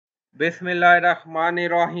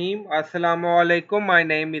Bismillahirrahmanirrahim. Assalamu alaikum. My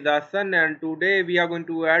name is Hassan and today we are going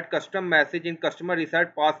to add custom message in customer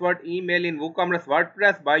reset password email in WooCommerce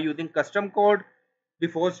WordPress by using custom code.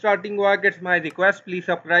 Before starting work, it's my request, please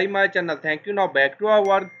subscribe my channel. Thank you. Now back to our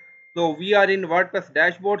work. So we are in WordPress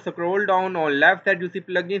dashboard. Scroll down on left side you see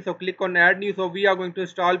plugin. So click on add new. So we are going to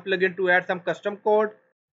install plugin to add some custom code.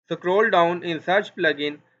 Scroll down in search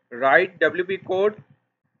plugin. Write WP code.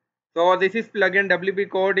 So this is plugin WP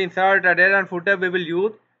code insert header and footer we will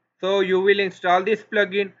use. So you will install this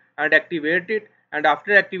plugin and activate it, and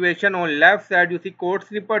after activation on left side you see code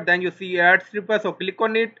snippet, then you see add snippet, so click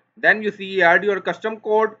on it, then you see add your custom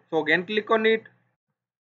code, so again click on it.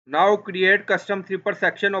 Now create custom snippet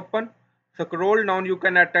section open. Scroll down, you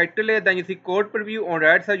can add title A, then you see code preview. On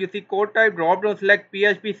right side you see code type, drop down select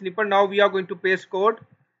PHP snippet. Now we are going to paste code,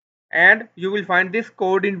 and you will find this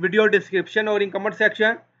code in video description or in comment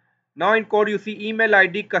section. Now in code you see email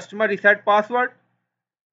ID, customer reset password,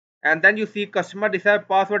 and then you see customer reset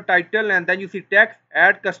password title, and then you see text,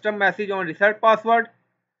 add custom message on reset password.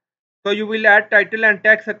 So you will add title and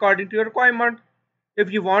text according to your requirement.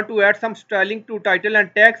 If you want to add some styling to title and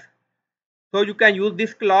text, so you can use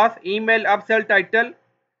this class email upsell title,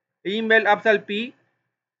 email upsell p.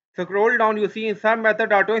 Scroll down, you see insert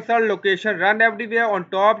method, auto insert location, run everywhere. On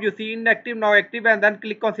top you see inactive, now active, and then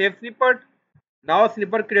click on save snippet. Now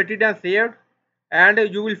snippet created and saved, and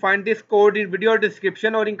you will find this code in video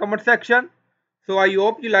description or in comment section. So I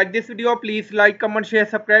hope you like this video. Please like, comment, share,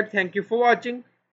 subscribe. Thank you for watching.